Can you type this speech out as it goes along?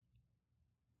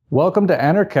Welcome to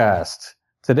Anarchast.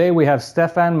 Today we have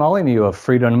Stefan Molyneux of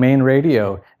Free Domain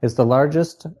Radio. It's the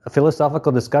largest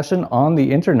philosophical discussion on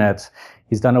the internet.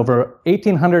 He's done over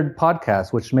 1,800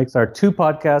 podcasts, which makes our two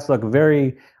podcasts look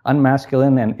very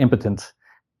unmasculine and impotent.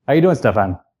 How you doing,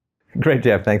 Stefan? Great,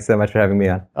 Jeff. Thanks so much for having me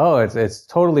on. Oh, it's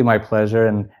totally my pleasure,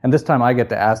 and this time I get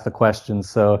to ask the questions,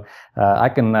 so I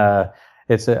can.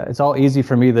 It's all easy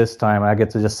for me this time. I get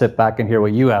to just sit back and hear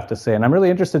what you have to say, and I'm really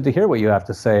interested to hear what you have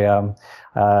to say.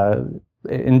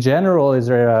 In general, is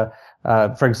there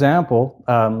for example,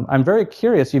 I'm very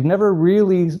curious. You've never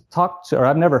really talked to, or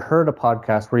I've never heard a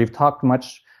podcast where you've talked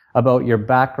much about your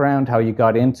background, how you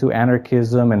got into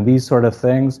anarchism and these sort of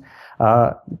things.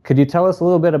 Could you tell us a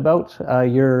little bit about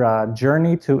your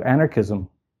journey to anarchism?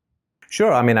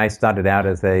 Sure. I mean, I started out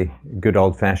as a good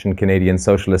old-fashioned Canadian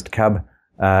socialist cub.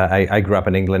 I grew up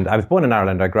in England. I was born in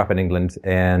Ireland. I grew up in England,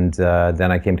 and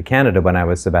then I came to Canada when I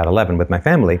was about 11 with my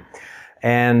family.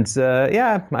 And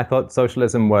I thought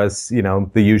socialism was,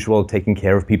 the usual, taking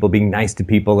care of people, being nice to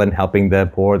people, and helping the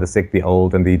poor, the sick, the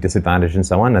old, and the disadvantaged, and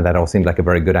so on. And that all seemed like a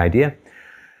very good idea.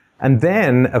 And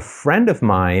then a friend of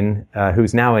mine,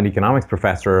 who's now an economics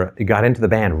professor, got into the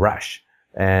band Rush.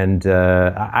 And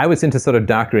I was into sort of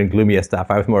darker and gloomier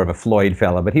stuff. I was more of a Floyd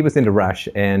fella, but he was into Rush.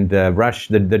 And Rush,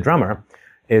 the drummer,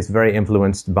 is very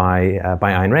influenced by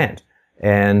Ayn Rand.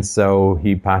 And so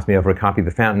he passed me over a copy of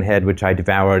The Fountainhead, which I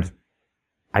devoured,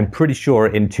 I'm pretty sure,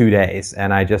 in 2 days.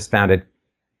 And I just found it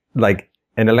like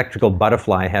an electrical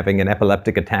butterfly having an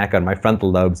epileptic attack on my frontal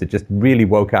lobes. It just really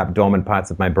woke up dormant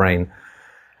parts of my brain.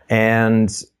 And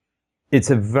it's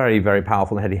a very, very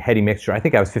powerful and heady mixture. I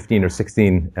think I was 15 or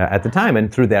 16 at the time.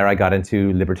 And through there, I got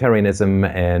into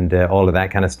libertarianism and all of that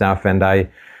kind of stuff. And I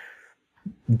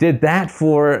did that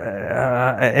for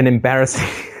an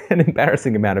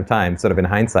embarrassing amount of time, sort of in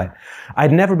hindsight.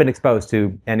 I'd never been exposed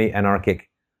to any anarchic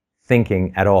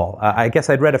thinking at all. I guess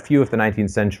I'd read a few of the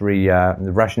 19th century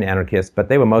Russian anarchists, but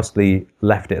they were mostly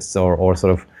leftists or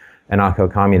sort of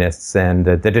anarcho-communists, and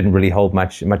they didn't really hold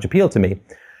much appeal to me.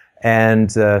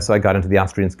 And so I got into the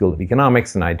Austrian School of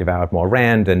Economics, and I devoured more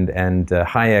Rand and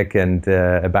Hayek and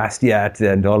Bastiat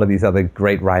and all of these other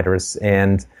great writers.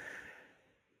 And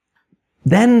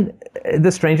then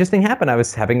the strangest thing happened. I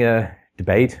was having a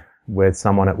debate with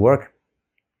someone at work.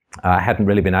 I hadn't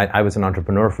really been, I was an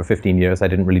entrepreneur for 15 years. I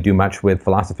didn't really do much with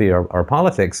philosophy or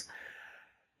politics.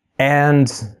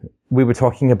 And we were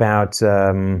talking about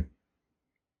the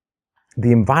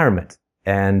environment.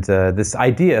 And this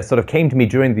idea sort of came to me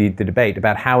during the debate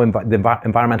about how the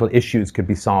environmental issues could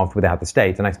be solved without the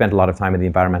state. And I spent a lot of time in the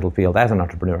environmental field as an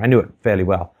entrepreneur. I knew it fairly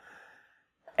well.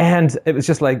 And it was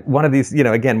just like one of these,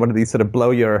 again, one of these sort of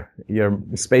blow your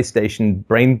space station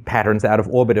brain patterns out of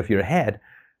orbit of your head.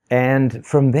 And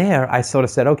from there, I sort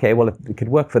of said, okay, well, if it could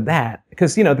work for that,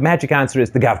 because, the magic answer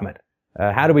is the government.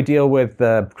 How do we deal with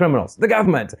criminals? The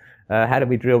government. How do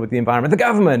we deal with the environment? The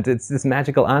government. It's this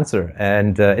magical answer.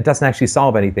 And it doesn't actually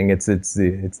solve anything. It's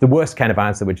the worst kind of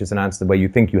answer, which is an answer where you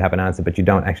think you have an answer, but you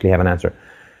don't actually have an answer.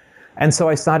 And so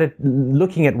I started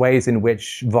looking at ways in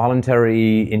which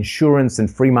voluntary insurance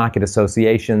and free market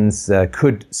associations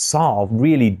could solve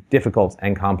really difficult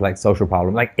and complex social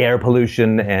problems, like air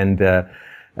pollution and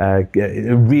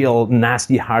real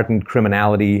nasty hardened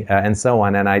criminality and so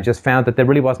on. And I just found that there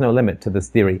really was no limit to this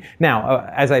theory. Now,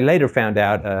 as I later found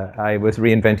out, I was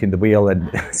reinventing the wheel in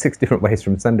 6 different ways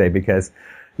from Sunday because,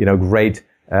 great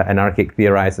anarchic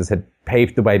theorizers had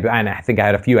paved the way. And I think I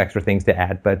had a few extra things to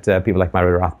add, but people like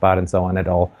Murray Rothbard and so on had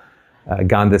all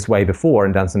gone this way before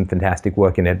and done some fantastic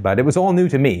work in it. But it was all new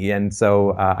to me. And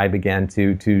so I began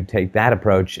to take that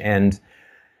approach. And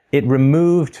it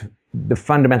removed the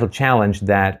fundamental challenge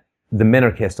that the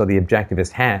minarchist or the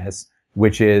objectivist has,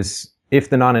 which is if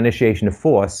the non-initiation of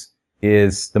force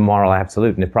is the moral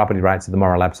absolute, and if property rights are the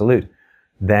moral absolute,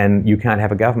 then you can't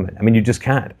have a government. I mean, you just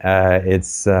can't.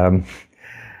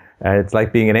 It's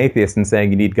like being an atheist and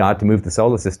saying you need God to move the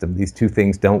solar system. These two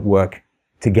things don't work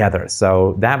together.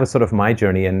 So that was sort of my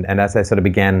journey. And as I sort of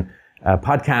began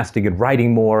podcasting and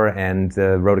writing more and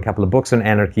wrote a couple of books on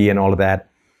anarchy and all of that,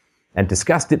 and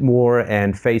discussed it more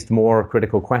and faced more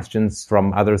critical questions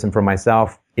from others and from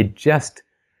myself,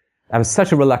 I was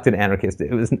such a reluctant anarchist.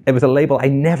 It was a label I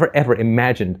never ever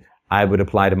imagined I would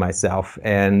apply to myself.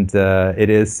 And it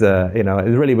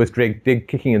really was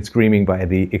kicking and screaming by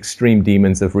the extreme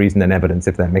demons of reason and evidence,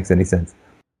 if that makes any sense.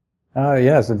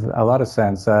 Yes, it's a lot of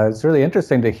sense. It's really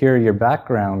interesting to hear your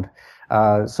background.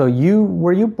 So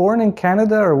were you born in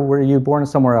Canada or were you born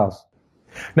somewhere else?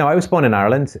 No, I was born in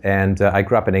Ireland, and I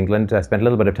grew up in England. I spent a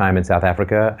little bit of time in South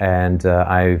Africa, and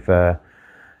I've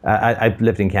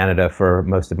lived in Canada for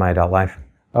most of my adult life.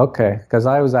 Okay, because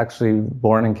I was actually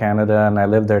born in Canada and I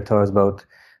lived there till I was about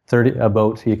 30,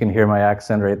 about, you can hear my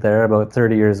accent right there, about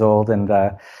 30 years old. And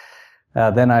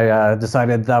then I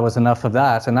decided that was enough of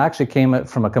that, and I actually came at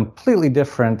from a completely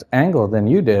different angle than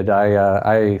you did.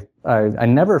 I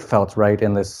never felt right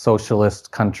in this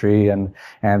socialist country, and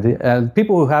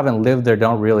people who haven't lived there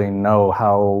don't really know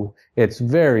how it's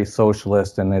very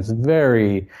socialist, and it's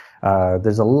very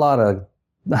there's a lot of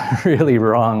really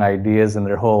wrong ideas in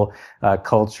their whole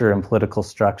culture and political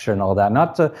structure and all that.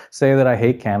 Not to say that I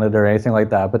hate Canada or anything like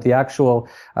that, but the actual,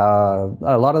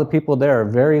 a lot of the people there are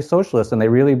very socialist, and they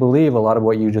really believe a lot of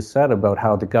what you just said about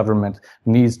how the government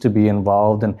needs to be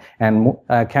involved. And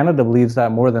Canada believes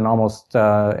that more than almost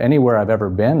anywhere I've ever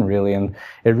been, really. And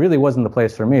it really wasn't the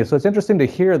place for me. So it's interesting to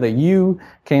hear that you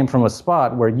came from a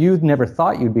spot where you never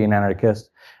thought you'd be an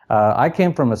anarchist. I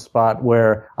came from a spot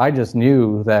where I just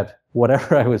knew that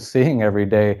whatever I was seeing every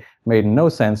day made no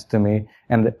sense to me.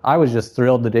 And I was just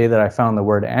thrilled the day that I found the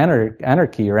word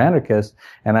anarchy or anarchist.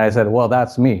 And I said, well,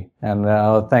 that's me. And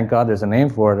thank God there's a name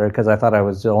for it, because I thought I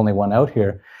was the only one out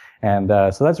here. And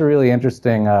so that's a really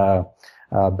interesting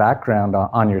background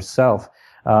on yourself.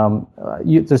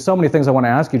 There's so many things I want to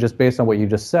ask you just based on what you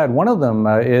just said. One of them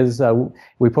is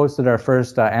we posted our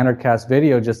first Anarchast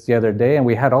video just the other day, and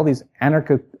we had all these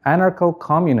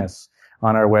anarcho-communists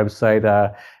on our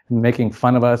website making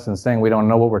fun of us and saying we don't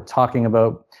know what we're talking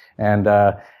about. And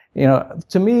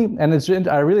to me, and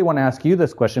I really want to ask you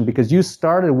this question, because you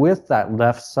started with that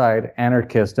left side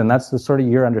anarchist, and that's the sort of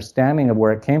your understanding of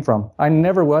where it came from. I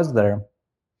never was there.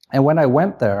 And when I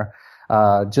went there,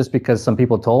 just because some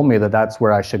people told me that that's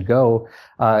where I should go,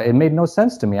 it made no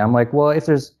sense to me. I'm like, well, if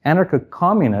there's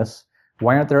anarcho-communists,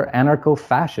 why aren't there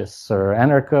anarcho-fascists or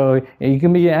you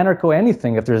can be anarcho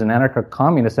anything if there's an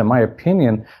anarcho-communist, in my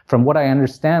opinion, from what I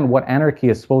understand what anarchy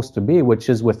is supposed to be, which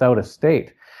is without a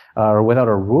state or without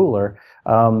a ruler.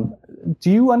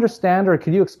 Do you understand, or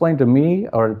could you explain to me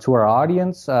or to our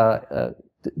audience,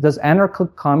 does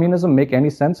anarcho-communism make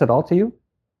any sense at all to you?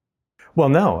 Well,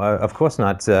 no, of course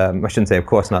not. I shouldn't say of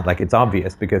course not, like it's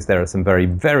obvious, because there are some very,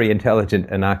 very intelligent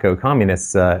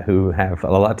anarcho-communists who have a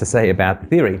lot to say about the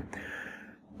theory.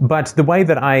 But the way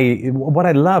that what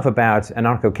I love about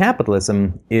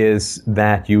anarcho-capitalism is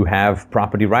that you have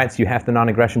property rights, you have the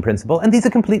non-aggression principle, and these are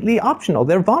completely optional.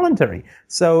 They're voluntary.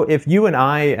 So if you and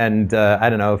I and,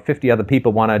 50 other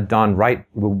people want to don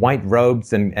white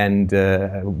robes and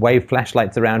wave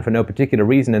flashlights around for no particular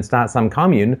reason and start some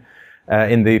commune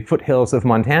in the foothills of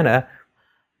Montana,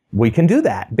 we can do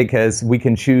that because we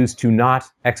can choose to not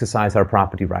exercise our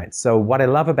property rights. So what I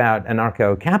love about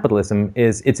anarcho-capitalism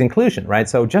is its inclusion, right?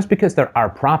 So just because there are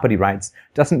property rights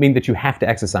doesn't mean that you have to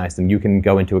exercise them. You can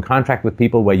go into a contract with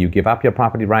people where you give up your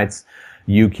property rights.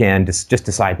 You can just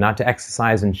decide not to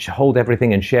exercise and hold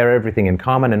everything and share everything in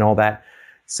common and all that.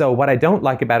 So what I don't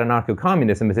like about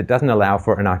anarcho-communism is it doesn't allow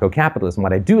for anarcho-capitalism.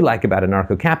 What I do like about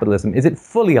anarcho-capitalism is it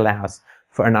fully allows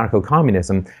for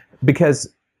anarcho-communism, because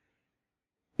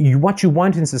what you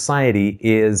want in society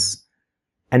is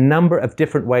a number of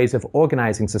different ways of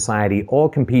organizing society, all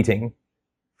competing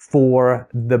for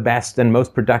the best and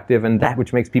most productive and that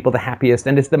which makes people the happiest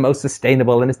and is the most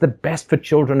sustainable and is the best for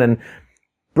children and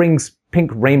brings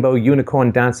pink rainbow unicorn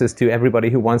dances to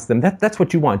everybody who wants them. That's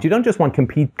what you want. You don't just want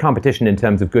competition in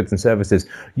terms of goods and services.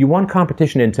 You want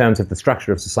competition in terms of the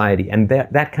structure of society. And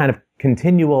that kind of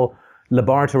continual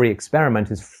laboratory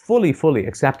experiment is fully, fully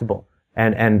acceptable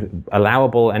and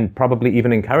allowable and probably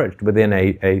even encouraged within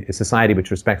a society which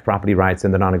respects property rights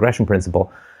and the non-aggression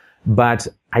principle. But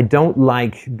I don't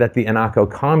like that the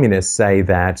anarcho-communists say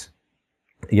that,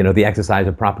 the exercise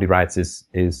of property rights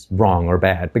is wrong or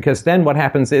bad, because then what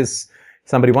happens is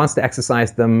somebody wants to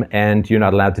exercise them and you're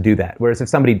not allowed to do that. Whereas if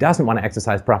somebody doesn't want to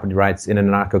exercise property rights in an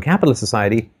anarcho-capitalist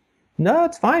society, no,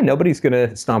 it's fine. Nobody's going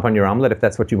to stomp on your omelet if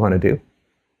that's what you want to do.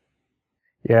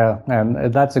 Yeah,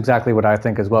 and that's exactly what I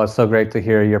think as well. It's so great to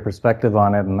hear your perspective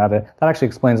on it, and that actually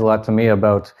explains a lot to me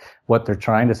about what they're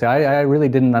trying to say. I really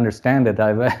didn't understand it.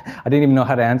 I didn't even know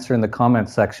how to answer in the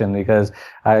comments section, because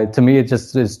to me it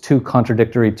just is two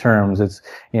contradictory terms. It's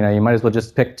you might as well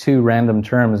just pick two random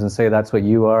terms and say that's what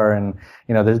you are, and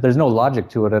there's no logic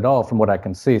to it at all from what I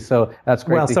can see. So that's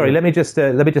great. Well, sorry, let me just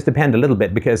append a little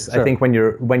bit, because sure. I think when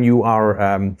you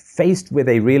are faced with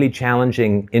a really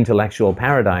challenging intellectual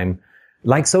paradigm,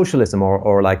 like socialism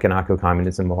or like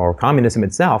anarcho-communism or communism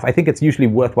itself, I think it's usually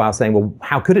worthwhile saying, well,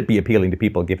 how could it be appealing to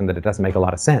people given that it doesn't make a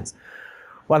lot of sense?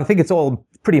 Well, I think it's all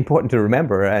pretty important to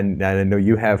remember, and I know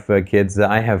you have kids.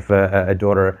 I have a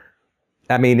daughter.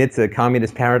 I mean, it's a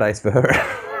communist paradise for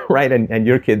her, right? And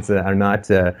your kids are not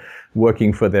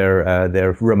working for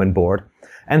their room and board.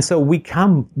 And so we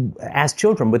come, as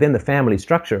children within the family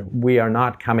structure, we are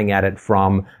not coming at it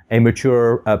from a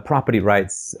mature property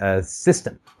rights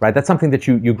system, right? That's something that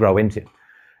you grow into.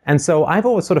 And so I've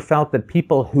always sort of felt that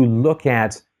people who look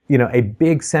at, a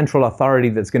big central authority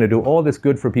that's going to do all this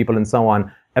good for people and so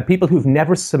on, are people who've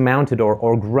never surmounted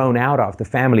or grown out of the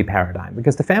family paradigm.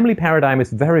 Because the family paradigm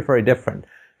is very, very different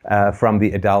from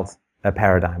the adult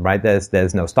paradigm, right?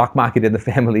 There's no stock market in the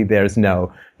family. There's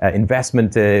no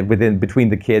investment between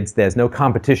the kids. There's no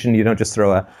competition. You don't just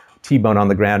throw a T-bone on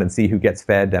the ground and see who gets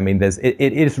fed. I mean,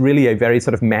 it is really a very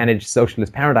sort of managed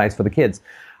socialist paradise for the kids.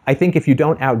 I think if you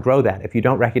don't outgrow that, if you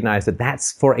don't recognize that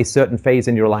that's for a certain phase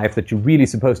in your life that you're really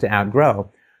supposed to outgrow,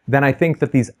 then I think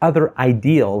that these other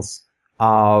ideals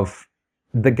of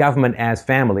the government as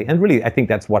family, and really I think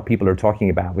that's what people are talking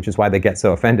about, which is why they get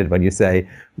so offended when you say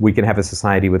we can have a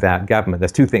society without government.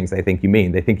 There's two things they think you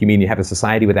mean. They think you mean you have a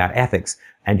society without ethics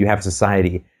and you have a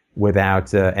society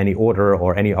without any order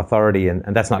or any authority, and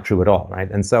that's not true at all, right?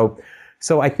 And so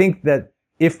I think that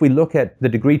if we look at the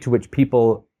degree to which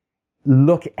people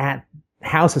look at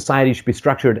how society should be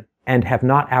structured and have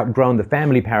not outgrown the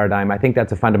family paradigm, I think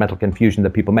that's a fundamental confusion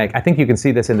that people make. I think you can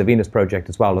see this in the Venus Project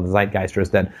as well, or the Zeitgeisters,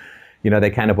 that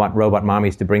they kind of want robot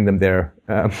mommies to bring them their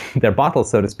bottles,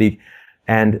 so to speak.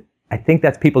 And I think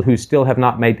that's people who still have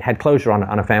not had closure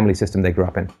on a family system they grew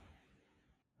up in.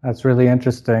 That's really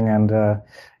interesting. And,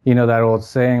 that old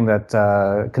saying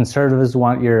that conservatives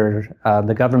want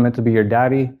the government to be your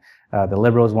daddy, the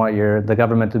liberals want the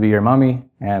government to be your mommy,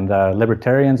 and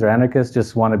libertarians or anarchists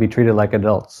just want to be treated like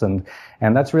adults. And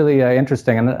that's really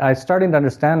interesting. And I'm starting to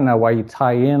understand now why you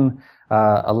tie in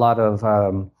a lot of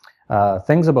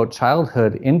things about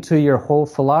childhood into your whole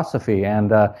philosophy.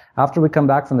 And after we come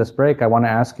back from this break, I want to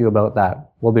ask you about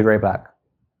that. We'll be right back.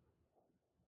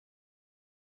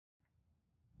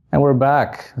 And we're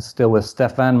back, still with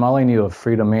Stefan Molyneux of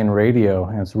Freedomain Radio.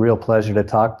 And it's a real pleasure to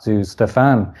talk to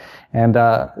Stefan. And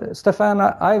Stefan,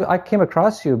 I came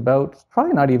across you about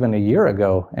probably not even a year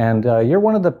ago. And you're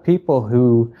one of the people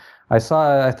who I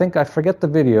saw, I think, I forget the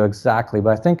video exactly, but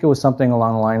I think it was something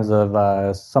along the lines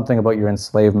of something about your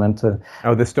enslavement.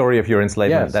 The story of your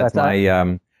enslavement. Yes,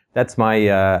 that's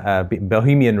my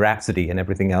Bohemian Rhapsody, and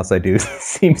everything else I do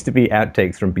seems to be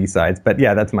outtakes from B-sides. But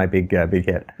yeah, that's my big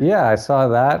hit. Yeah, I saw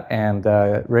that, and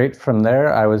right from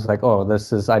there, I was like,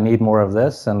 I need more of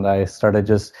this, and I started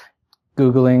just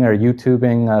Googling or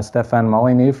YouTubing Stefan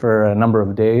Molyneux for a number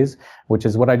of days, which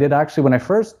is what I did actually when I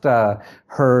first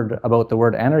heard about the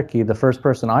word anarchy. The first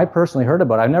person I personally heard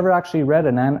about, I've never actually read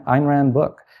an Ayn Rand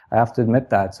book. I have to admit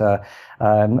that.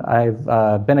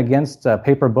 I've been against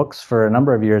paper books for a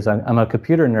number of years. I'm a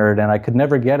computer nerd, and I could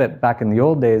never get it back in the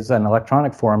old days in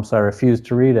electronic form, so I refused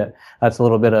to read it. That's a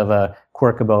little bit of a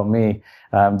quirk about me.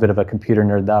 I'm a bit of a computer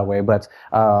nerd that way. But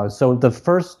so the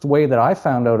first way that I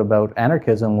found out about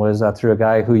anarchism was through a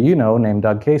guy who named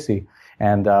Doug Casey.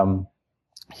 And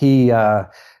he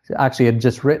actually had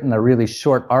just written a really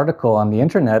short article on the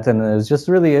internet, and it was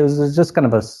just kind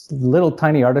of a little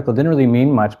tiny article. It didn't really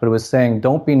mean much, but it was saying,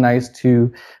 don't be nice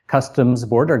to customs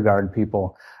border guard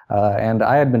people. And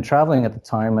I had been traveling at the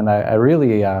time, and I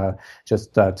really I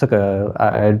just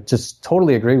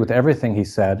totally agreed with everything he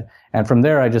said. And from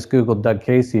there, I just Googled Doug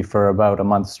Casey for about a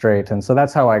month straight. And so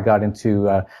that's how I got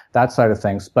into that side of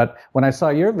things. But when I saw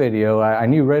your video, I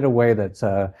knew right away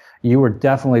that you were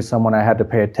definitely someone I had to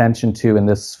pay attention to in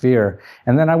this sphere.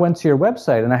 And then I went to your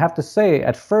website, and I have to say,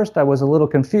 at first I was a little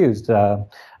confused. The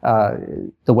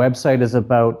website is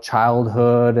about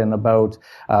childhood and about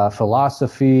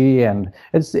philosophy, and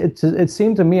it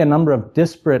seemed to me a number of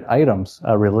disparate items,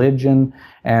 religion,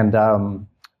 and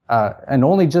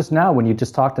only just now, when you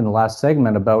just talked in the last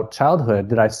segment about childhood,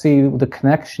 did I see the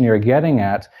connection you're getting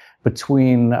at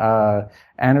between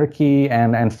anarchy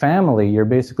and family. You're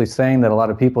basically saying that a lot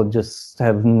of people just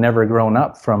have never grown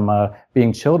up from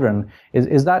being children.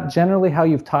 Is that generally how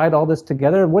you've tied all this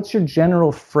together? What's your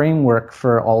general framework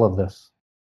for all of this?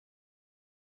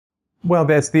 Well,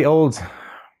 there's the old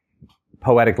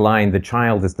poetic line, the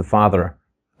child is the father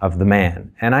of the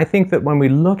man. And I think that when we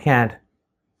look at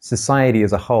society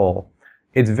as a whole,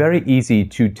 it's very easy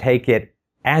to take it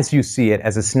as you see it,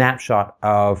 as a snapshot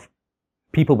of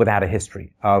people without a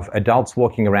history, of adults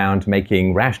walking around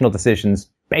making rational decisions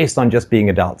based on just being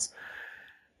adults.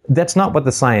 That's not what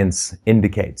the science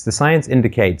indicates. The science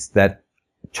indicates that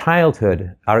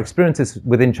childhood, our experiences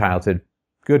within childhood,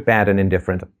 good, bad, and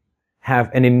indifferent, have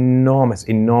an enormous,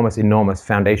 enormous, enormous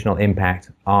foundational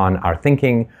impact on our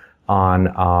thinking, on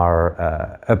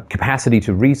our capacity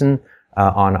to reason,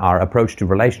 on our approach to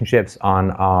relationships,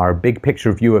 on our big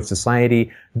picture view of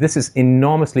society. This is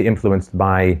enormously influenced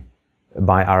by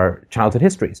by our childhood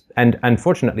histories. And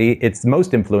unfortunately, it's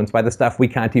most influenced by the stuff we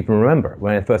can't even remember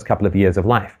in the first couple of years of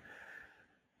life.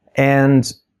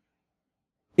 And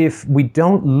if we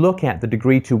don't look at the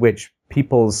degree to which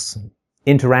people's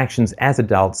interactions as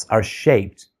adults are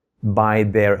shaped by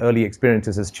their early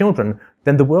experiences as children,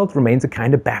 then the world remains a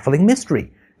kind of baffling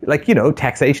mystery. Like,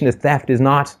 taxation as theft is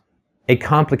not a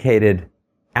complicated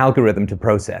algorithm to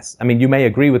process. I mean, you may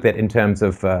agree with it in terms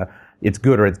of it's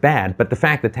good or it's bad, but the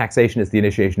fact that taxation is the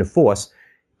initiation of force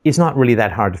is not really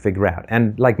that hard to figure out.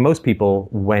 And like most people,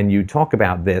 when you talk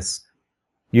about this,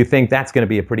 you think that's going to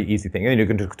be a pretty easy thing. And you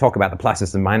can talk about the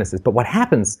pluses and minuses. But what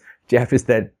happens, Jeff, is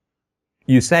that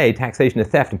you say taxation is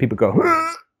theft and people go,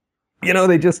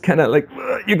 they just kind of like,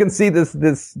 you can see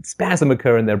this spasm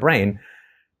occur in their brain.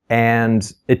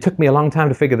 And it took me a long time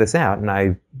to figure this out. And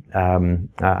I've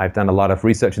done a lot of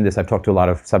research in this. I've talked to a lot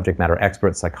of subject matter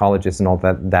experts, psychologists, and all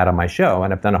that on my show.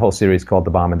 And I've done a whole series called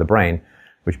The Bomb in the Brain,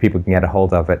 which people can get a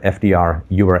hold of at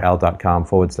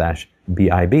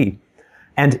fdrurl.com/BIB.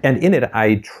 And in it,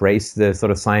 I trace the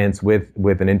sort of science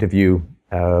with an interview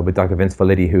with Dr. Vince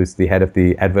Felitti, who's the head of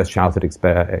the Adverse Childhood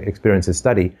Experiences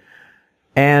Study.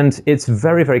 And it's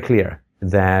very, very clear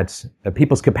that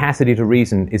people's capacity to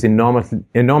reason is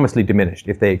enormously diminished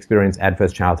if they experience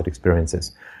adverse childhood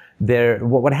experiences.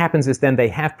 What happens is then they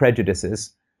have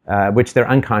prejudices, which they're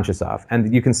unconscious of.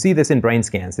 And you can see this in brain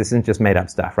scans. This isn't just made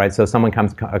up stuff, right? So someone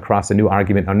comes across a new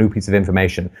argument or a new piece of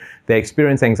information. They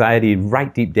experience anxiety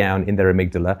right deep down in their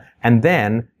amygdala, and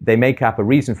then they make up a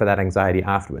reason for that anxiety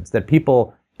afterwards. That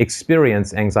people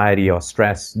experience anxiety or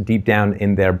stress deep down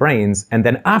in their brains, and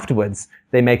then afterwards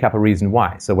they make up a reason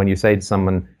why. So when you say to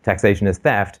someone taxation is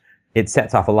theft, it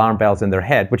sets off alarm bells in their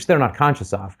head, which they're not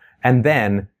conscious of. And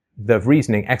then the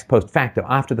reasoning ex post facto,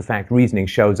 after the fact reasoning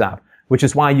shows up, which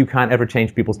is why you can't ever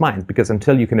change people's minds, because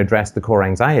until you can address the core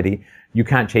anxiety, you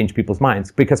can't change people's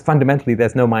minds, because fundamentally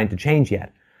there's no mind to change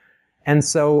yet. And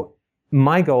so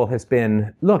my goal has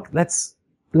been, look, let's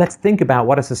think about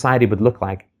what a society would look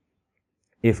like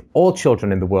if all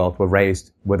children in the world were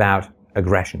raised without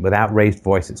aggression, without raised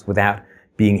voices, without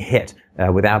being hit,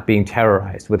 without being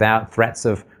terrorized, without threats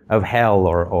of hell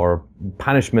or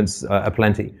punishments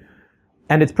aplenty.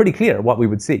 And it's pretty clear what we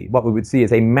would see. What we would see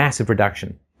is a massive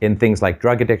reduction in things like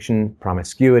drug addiction,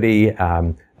 promiscuity,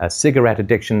 cigarette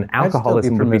addiction,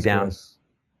 alcoholism would be down.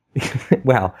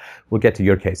 Well, we'll get to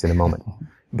your case in a moment.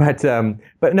 But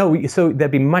no, so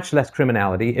there'd be much less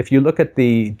criminality. If you look at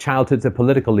the childhoods of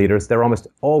political leaders, they're almost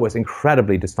always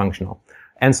incredibly dysfunctional.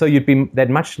 And so there'd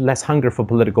much less hunger for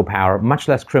political power, much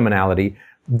less criminality.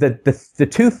 The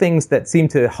two things that seem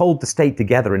to hold the state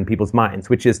together in people's minds,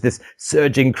 which is this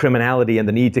surging criminality and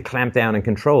the need to clamp down and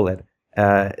control it,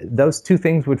 those two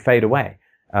things would fade away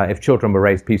if children were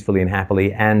raised peacefully and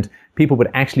happily, and people would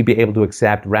actually be able to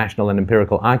accept rational and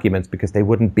empirical arguments because they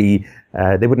wouldn't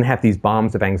have these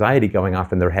bombs of anxiety going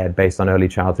off in their head based on early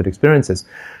childhood experiences.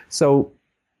 So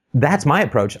that's my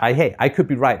approach. I could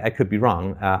be right, I could be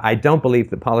wrong. I don't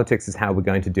believe that politics is how we're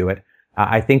going to do it.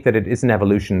 I think that it is an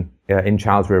evolution in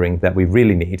child rearing that we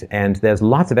really need, and there's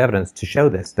lots of evidence to show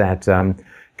this, that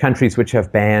countries which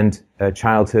have banned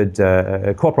childhood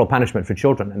corporal punishment for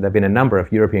children, and there have been a number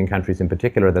of European countries in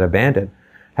particular that have banned it,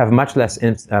 have much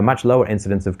lower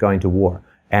incidence of going to war.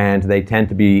 And they tend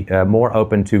to be more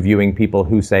open to viewing people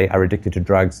who, say, are addicted to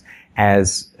drugs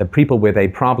as people with a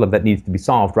problem that needs to be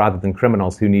solved, rather than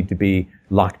criminals who need to be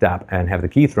locked up and have the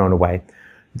key thrown away.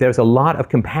 There's a lot of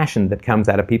compassion that comes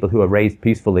out of people who are raised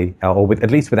peacefully, or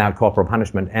at least without corporal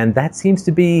punishment. And that seems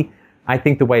to be, I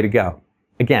think, the way to go.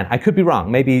 Again, I could be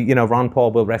wrong. Maybe, Ron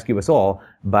Paul will rescue us all,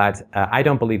 but I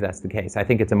don't believe that's the case. I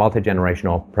think it's a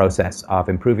multi-generational process of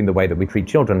improving the way that we treat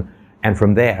children. And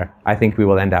from there, I think we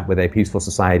will end up with a peaceful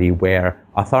society where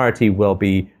authority will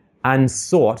be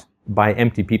unsought by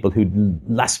empty people who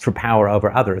lust for power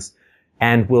over others,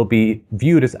 and will be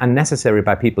viewed as unnecessary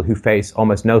by people who face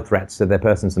almost no threats to their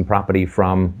persons and property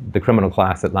from the criminal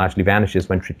class that largely vanishes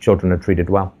when children are treated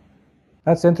well.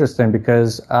 That's interesting,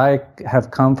 because I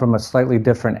have come from a slightly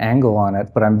different angle on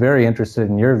it, but I'm very interested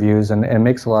in your views, and it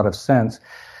makes a lot of sense.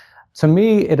 To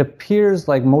me, it appears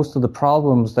like most of the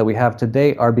problems that we have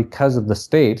today are because of the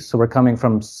state. So we're coming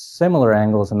from similar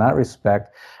angles in that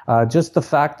respect. Just the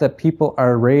fact that people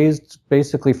are raised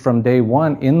basically from day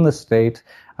one in the state,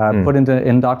 put into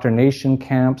indoctrination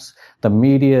camps. The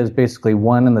media is basically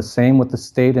one and the same with the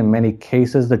state in many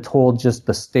cases. They're told just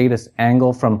the statist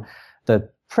angle from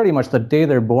pretty much the day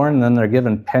they're born, and then they're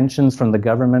given pensions from the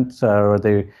government, or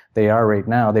they are right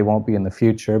now. They won't be in the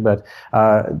future. But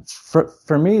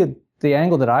for me, the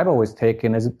angle that I've always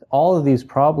taken is all of these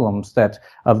problems that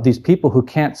of these people who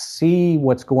can't see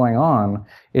what's going on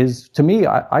is, to me,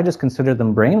 I just consider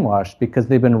them brainwashed because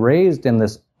they've been raised in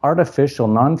this artificial,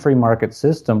 non-free market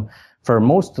system for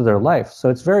most of their life. So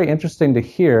it's very interesting to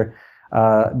hear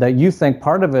that you think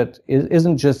part of it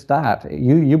isn't just that.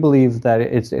 You believe that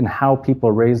it's in how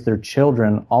people raise their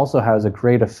children also has a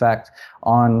great effect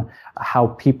on how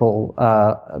people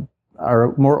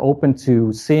are more open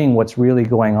to seeing what's really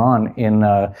going on in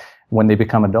when they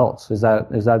become adults. Is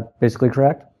that basically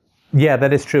correct? Yeah,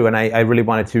 that is true. And I really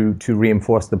wanted to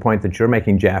reinforce the point that you're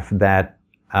making, Jeff, that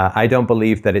I don't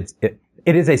believe that it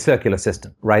is a circular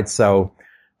system, right? So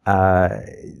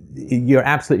you're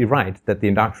absolutely right that the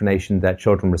indoctrination that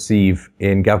children receive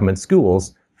in government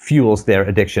schools fuels their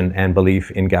addiction and belief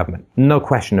in government. No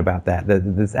question about that.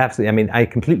 There's absolutely, I mean, I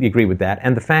completely agree with that.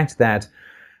 And the fact that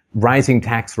rising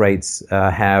tax rates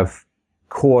have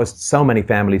caused so many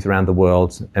families around the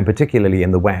world, and particularly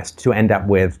in the West, to end up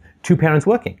with two parents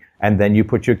working. And then you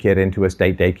put your kid into a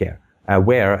state daycare,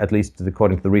 where, at least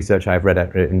according to the research I've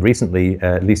read recently,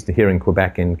 at least here in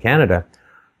Quebec in Canada,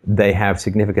 they have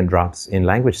significant drops in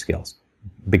language skills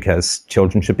because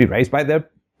children should be raised by their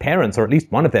parents, or at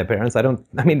least one of their parents.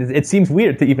 It seems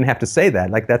weird to even have to say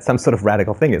that. Like, that's some sort of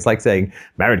radical thing. It's like saying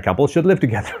married couples should live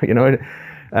together, you know?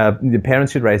 The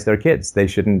parents should raise their kids. They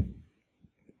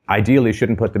ideally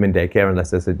shouldn't put them in daycare unless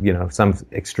there's some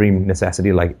extreme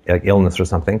necessity like illness or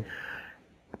something.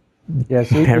 Yes,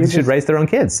 parents should raise their own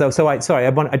kids. I just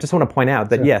want to point out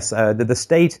that, sure, yes, the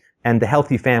state and the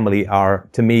healthy family are,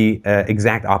 to me,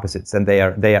 exact opposites, and they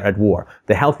are at war.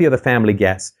 The healthier the family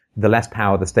gets, the less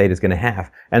power the state is going to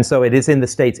have. And so it is in the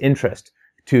state's interest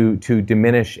to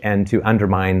diminish and to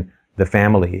undermine the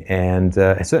family. And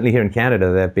certainly here in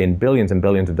Canada, there have been billions and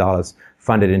billions of dollars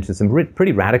funded into some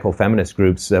pretty radical feminist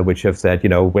groups, which have said,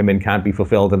 women can't be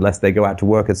fulfilled unless they go out to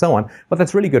work and so on. But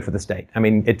that's really good for the state. I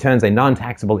mean, it turns a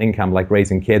non-taxable income like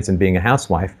raising kids and being a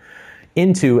housewife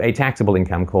into a taxable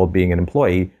income called being an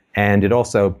employee. And it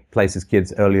also places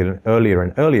kids earlier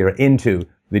and earlier into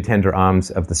the tender arms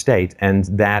of the state. And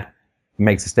that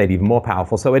makes the state even more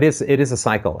powerful. So it is a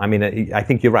cycle. I mean, I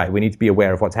think you're right. We need to be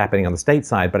aware of what's happening on the state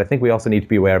side, but I think we also need to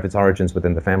be aware of its origins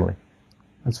within the family.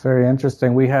 That's very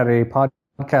interesting. We had a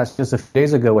podcast just a few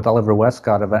days ago with Oliver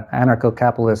Westcott of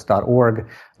anarchocapitalist.org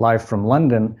live from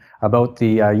London about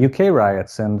the UK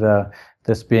riots and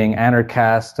this being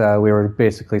anarchist. We were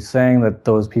basically saying that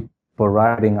those people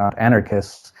rioting are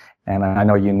anarchists. And I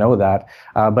know you know that.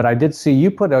 But I did see you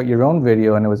put out your own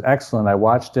video, and it was excellent. I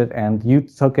watched it, and you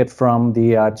took it from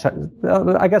the,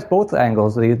 I guess, both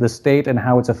angles, the state and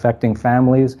how it's affecting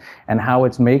families and how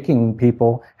it's making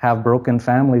people have broken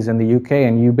families in the UK.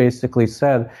 And you basically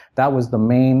said that was the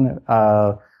main,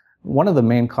 one of the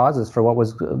main causes for what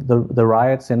was the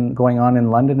riots going on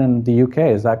in London and the UK.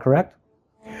 Is that correct?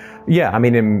 Yeah, I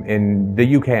mean, in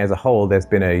the UK as a whole, there's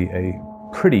been a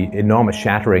pretty enormous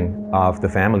shattering of the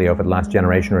family over the last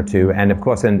generation or two. And of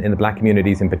course, in the black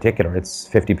communities in particular, it's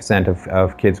 50%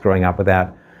 of kids growing up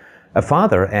without a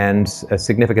father, and a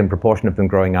significant proportion of them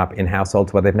growing up in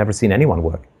households where they've never seen anyone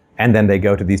work. And then they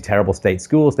go to these terrible state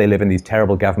schools. They live in these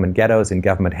terrible government ghettos, in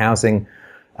government housing.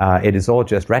 It is all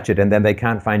just wretched. And then they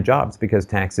can't find jobs because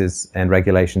taxes and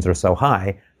regulations are so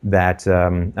high that,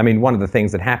 one of the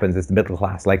things that happens is the middle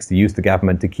class likes to use the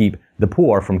government to keep the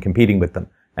poor from competing with them.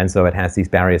 And so it has these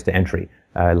barriers to entry,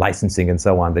 licensing and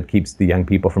so on, that keeps the young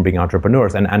people from being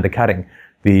entrepreneurs and undercutting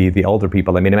the older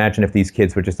people. I mean, imagine if these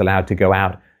kids were just allowed to go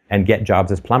out and get jobs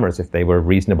as plumbers if they were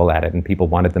reasonable at it and people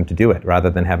wanted them to do it, rather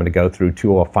than having to go through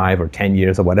 2 or 5 or 10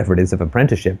 years or whatever it is of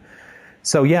apprenticeship.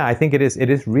 So yeah, I think it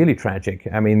is really tragic.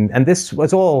 I mean, and this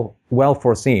was all well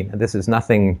foreseen. And this is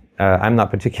nothing, I'm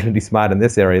not particularly smart in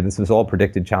this area. This was all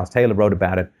predicted. Charles Taylor wrote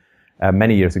about it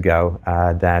many years ago,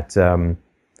 that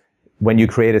when you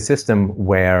create a system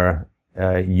where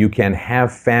you can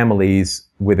have families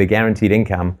with a guaranteed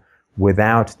income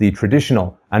without the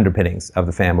traditional underpinnings of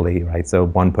the family, right? So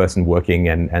one person working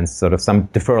and sort of some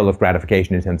deferral of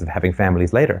gratification in terms of having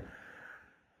families later,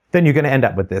 then you're going to end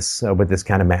up with this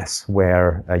kind of mess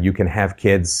where you can have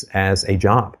kids as a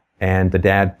job, and the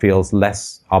dad feels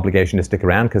less obligation to stick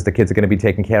around because the kids are going to be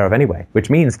taken care of anyway,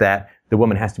 which means that the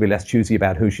woman has to be less choosy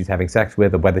about who she's having sex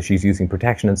with or whether she's using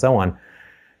protection and so on.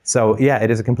 So yeah,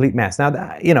 it is a complete mess. Now,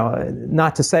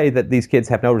 not to say that these kids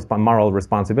have no moral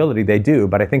responsibility, they do,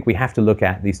 but I think we have to look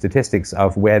at the statistics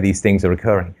of where these things are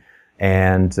occurring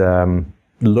and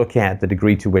look at the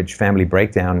degree to which family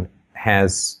breakdown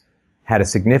has had a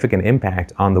significant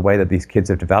impact on the way that these kids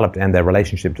have developed and their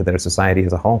relationship to their society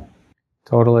as a whole.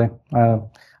 Totally.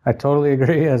 I totally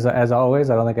agree. As always,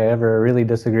 I don't think I ever really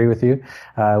disagree with you.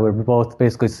 We're both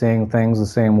basically seeing things the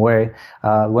same way.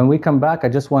 When we come back, I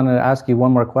just want to ask you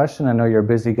one more question. I know you're a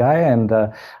busy guy, and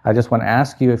I just want to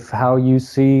ask you if how you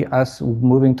see us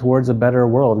moving towards a better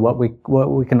world, what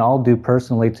we can all do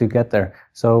personally to get there.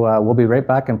 So we'll be right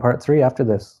back in part 3 after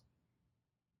this.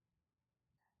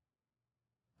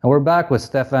 And we're back with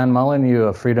Stefan Molyneux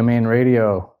of Freedomain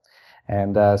Radio.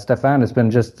 And Stefan, it's been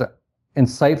just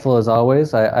insightful as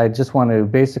always. I just want to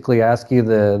basically ask you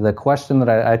the question that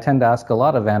I tend to ask a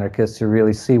lot of anarchists who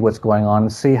really see what's going on,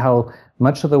 see how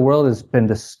much of the world has been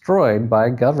destroyed by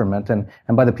government and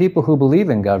by the people who believe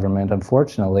in government,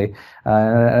 unfortunately.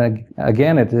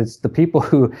 Again, it's the people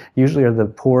who usually are the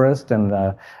poorest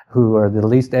and who are the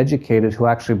least educated who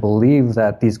actually believe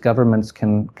that these governments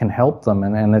can help them.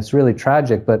 And it's really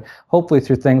tragic. But hopefully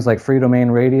through things like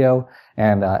Freedomain Radio,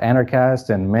 and Anarchast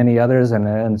and many others, and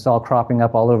it's all cropping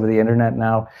up all over the internet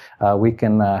now. We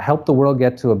can help the world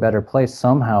get to a better place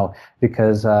somehow,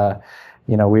 because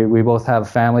we both have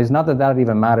families. Not that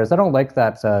even matters. I don't like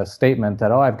that statement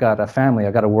that, I've got a family,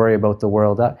 I've got to worry about the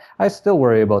world. I still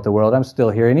worry about the world. I'm still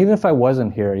here, and even if I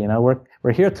wasn't here,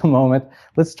 we're here at the moment.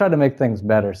 Let's try to make things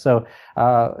better. So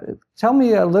tell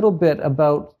me a little bit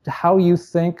about how you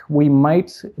think we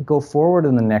might go forward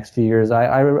in the next few years.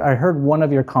 I heard one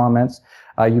of your comments.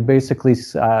 You basically,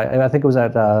 I think it was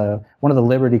at one of the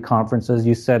Liberty conferences,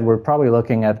 you said we're probably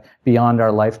looking at beyond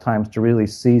our lifetimes to really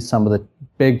see some of the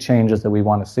big changes that we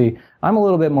want to see. I'm a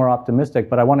little bit more optimistic,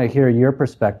 but I want to hear your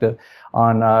perspective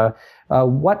on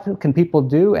what can people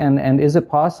do, and is it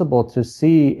possible to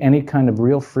see any kind of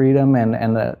real freedom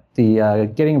and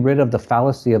the getting rid of the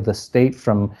fallacy of the state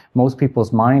from most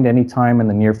people's mind anytime in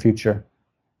the near future?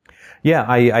 Yeah,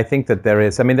 I think that there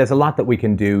is. I mean, there's a lot that we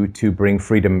can do to bring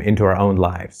freedom into our own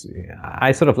lives.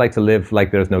 I sort of like to live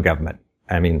like there's no government.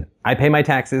 I mean, I pay my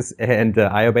taxes and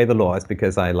I obey the laws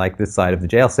because I like this side of the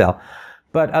jail cell.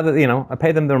 But I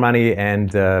pay them their money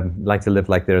and like to live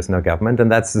like there's no government,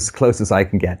 and that's as close as I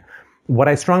can get. What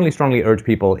I strongly, strongly urge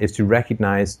people is to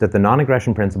recognize that the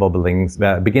non-aggression principle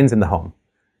begins in the home.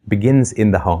 Begins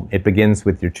in the home. It begins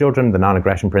with your children. The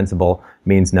non-aggression principle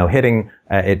means no hitting.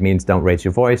 It means don't raise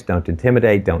your voice, don't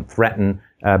intimidate, don't threaten.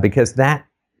 Because that,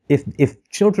 if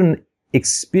children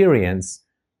experience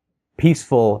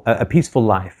a peaceful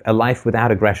life, a life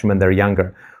without aggression when they're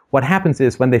younger, what happens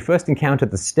is when they first encounter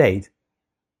the state,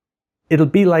 it'll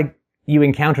be like you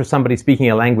encounter somebody speaking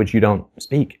a language you don't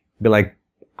speak. Be like,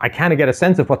 I kind of get a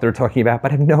sense of what they're talking about,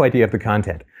 but I have no idea of the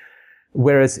content.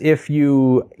 Whereas if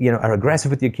you are aggressive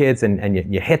with your kids and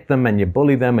you hit them and you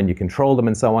bully them and you control them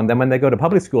and so on, then when they go to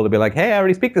public school, they'll be like, hey, I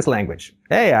already speak this language.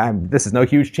 Hey, this is no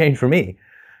huge change for me.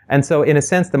 And so in a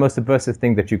sense, the most subversive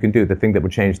thing that you can do, the thing that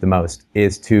would change the most,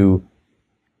 is to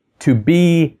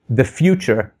be the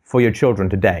future for your children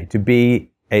today, to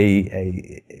be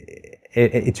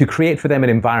to create for them an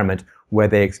environment where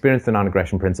they experience the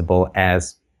non-aggression principle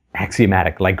as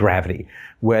axiomatic, like gravity,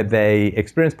 where they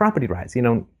experience property rights.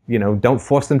 Don't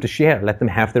force them to share. Let them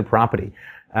have their property.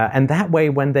 And that way,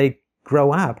 when they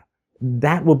grow up,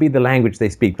 that will be the language they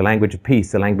speak, the language of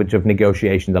peace, the language of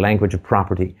negotiation, the language of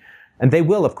property. And they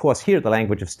will, of course, hear the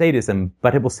language of statism,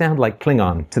 but it will sound like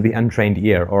Klingon to the untrained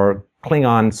ear, or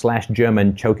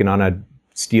Klingon/German choking on a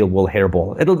steel wool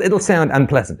hairball. It'll sound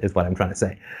unpleasant, is what I'm trying to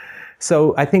say.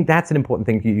 So I think that's an important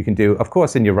thing you can do. Of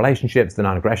course, in your relationships, the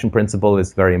non-aggression principle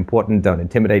is very important. Don't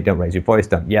intimidate, don't raise your voice,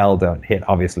 don't yell, don't hit,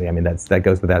 obviously. I mean, that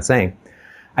goes without saying.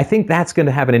 I think that's going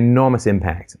to have an enormous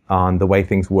impact on the way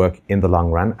things work in the long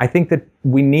run. I think that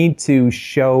we need to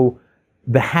show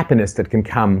the happiness that can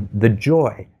come, the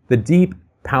joy, the deep,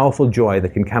 powerful joy that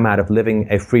can come out of living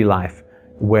a free life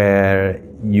where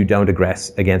you don't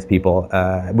aggress against people.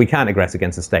 We can't aggress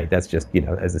against the state. That's just,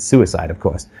 as a suicide, of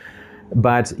course.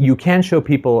 But you can show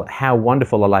people how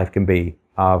wonderful a life can be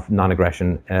of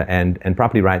non-aggression and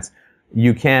property rights.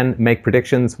 You can make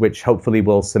predictions which hopefully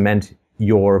will cement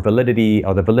your validity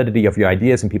or the validity of your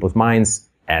ideas in people's minds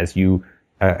as you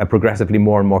are progressively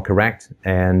more and more correct.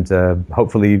 And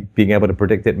hopefully being able to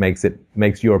predict it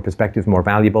makes your perspectives more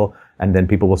valuable, and then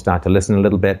people will start to listen a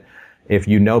little bit. If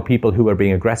you know people who are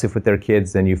being aggressive with their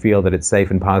kids and you feel that it's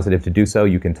safe and positive to do so,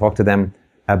 you can talk to them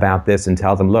about this and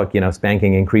tell them, look,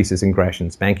 spanking increases aggression,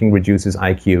 spanking reduces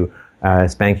IQ,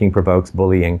 spanking provokes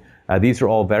bullying. These are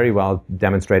all very well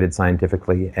demonstrated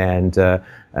scientifically, and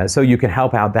so you can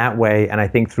help out that way. And I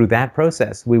think through that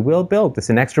process, we will build this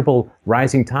inexorable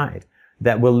rising tide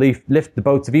that will lift the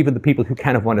boats of even the people who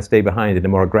kind of want to stay behind in a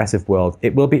more aggressive world.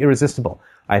 It will be irresistible,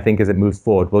 I think, as it moves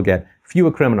forward. We'll get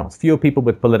fewer criminals, fewer people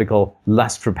with political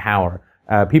lust for power,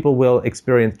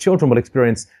 children will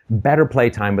experience better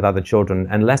playtime with other children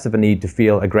and less of a need to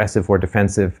feel aggressive or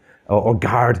defensive or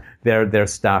guard their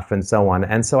stuff and so on.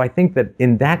 And so I think that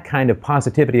in that kind of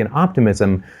positivity and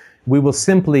optimism, we will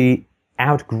simply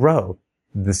outgrow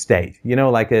the state.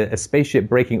 Like a spaceship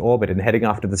breaking orbit and heading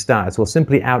off to the stars will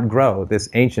simply outgrow this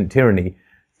ancient tyranny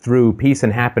through peace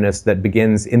and happiness that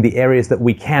begins in the areas that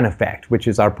we can affect, which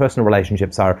is our personal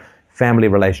relationships, our family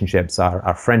relationships,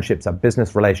 our friendships, our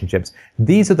business relationships.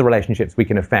 These are the relationships we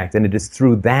can affect. And it is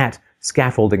through that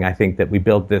scaffolding, I think, that we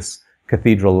build this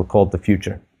cathedral called the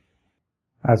future.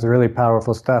 That's really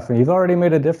powerful stuff. And you've already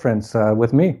made a difference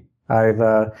with me.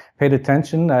 I've paid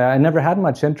attention. I never had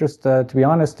much interest, to be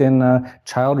honest, in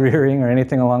child rearing or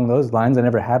anything along those lines. I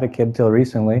never had a kid till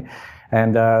recently.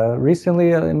 And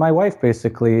recently, my wife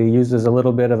basically uses a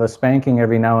little bit of a spanking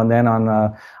every now and then on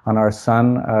our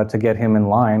son to get him in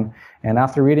line. And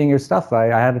after reading your stuff, I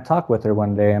had a talk with her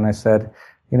one day, and I said,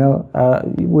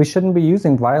 we shouldn't be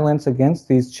using violence against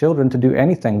these children to do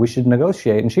anything. We should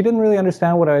negotiate. And she didn't really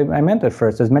understand what I meant at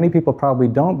first, as many people probably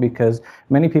don't, because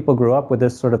many people grew up with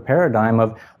this sort of paradigm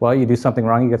of, well, you do something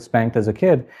wrong, you get spanked as a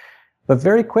kid. But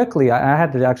very quickly, I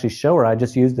had to actually show her. I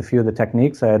just used a few of the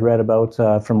techniques I had read about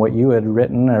from what you had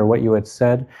written or what you had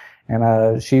said.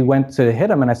 And she went to hit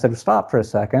him, and I said, stop for a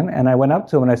second. And I went up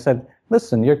to him and I said,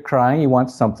 listen, you're crying, you want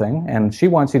something, and she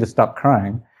wants you to stop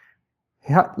crying.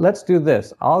 Let's do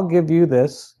this. I'll give you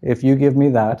this if you give me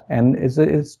that. And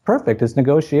it's perfect. It's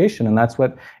negotiation. And that's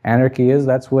what anarchy is.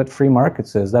 That's what free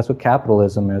markets is. That's what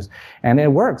capitalism is. And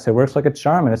it works. It works like a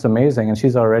charm, and it's amazing. And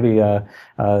she's already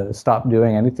stopped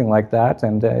doing anything like that.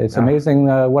 And it's amazing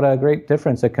what a great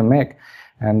difference it can make.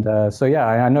 And so, yeah,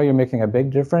 I know you're making a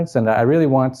big difference. And I really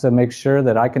want to make sure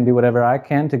that I can do whatever I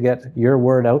can to get your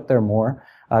word out there more.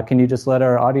 Can you just let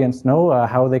our audience know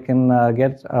how they can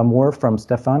get more from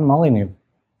Stefan Molyneux?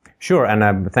 Sure,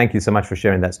 and thank you so much for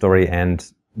sharing that story. And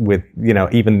with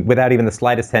even without even the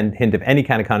slightest hint of any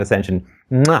kind of condescension,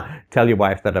 tell your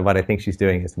wife that what I think she's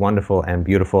doing is wonderful and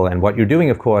beautiful. And what you're doing,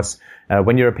 of course,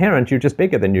 when you're a parent, you're just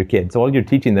bigger than your kids. So all you're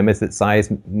teaching them is that size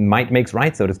might makes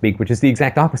right, so to speak, which is the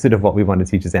exact opposite of what we want to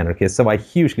teach as anarchists. So I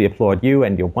hugely applaud you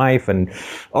and your wife, and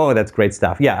that's great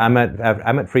stuff. Yeah, I'm at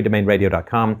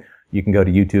freedomainradio.com. You can go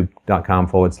to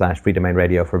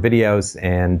youtube.com/freedomainradio for videos,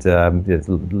 and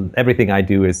everything I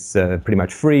do is pretty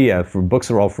much free. Books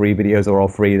are all free, videos are all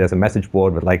free. There's a message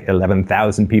board with like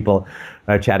 11,000 people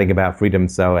chatting about freedom.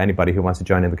 So anybody who wants to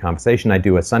join in the conversation, I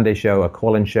do a Sunday show, a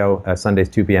call-in show, Sundays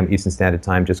 2 p.m. Eastern Standard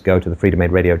Time. Just go to the Free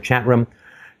Domain Radio chat room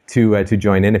to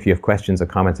join in if you have questions or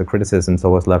comments or criticisms.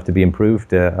 Always love to be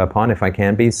improved upon if I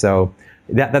can be. So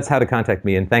that's how to contact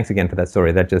me. And thanks again for that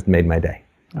story. That just made my day.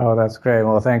 Oh, that's great.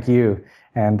 Well, thank you.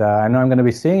 And I know I'm going to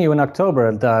be seeing you in October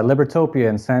at Libertopia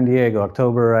in San Diego,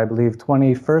 October, I believe,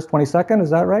 21st, 22nd.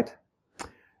 Is that right? Do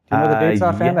you know the dates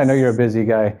offhand? Yes. I know you're a busy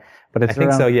guy, but it's I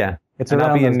think so, yeah. And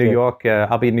I'll be in New York.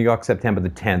 I'll be in New York September the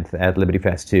 10th at Liberty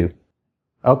Fest 2.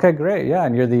 Okay, great. Yeah,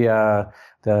 and you're the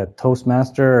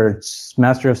Toastmaster or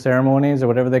Master of Ceremonies or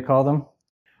whatever they call them.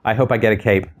 I hope I get a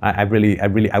cape. I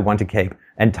want a cape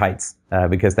and tights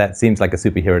because that seems like a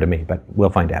superhero to me, but we'll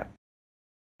find out.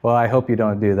 Well, I hope you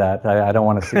don't do that. I don't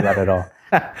want to see that at all.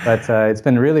 But it's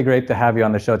been really great to have you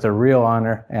on the show. It's a real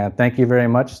honor. And thank you very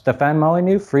much. Stefan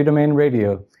Molyneux, Free Domain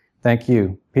Radio. Thank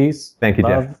you. Peace. Thank you,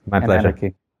 love, Jeff. My and pleasure.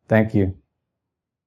 Anarchy. Thank you.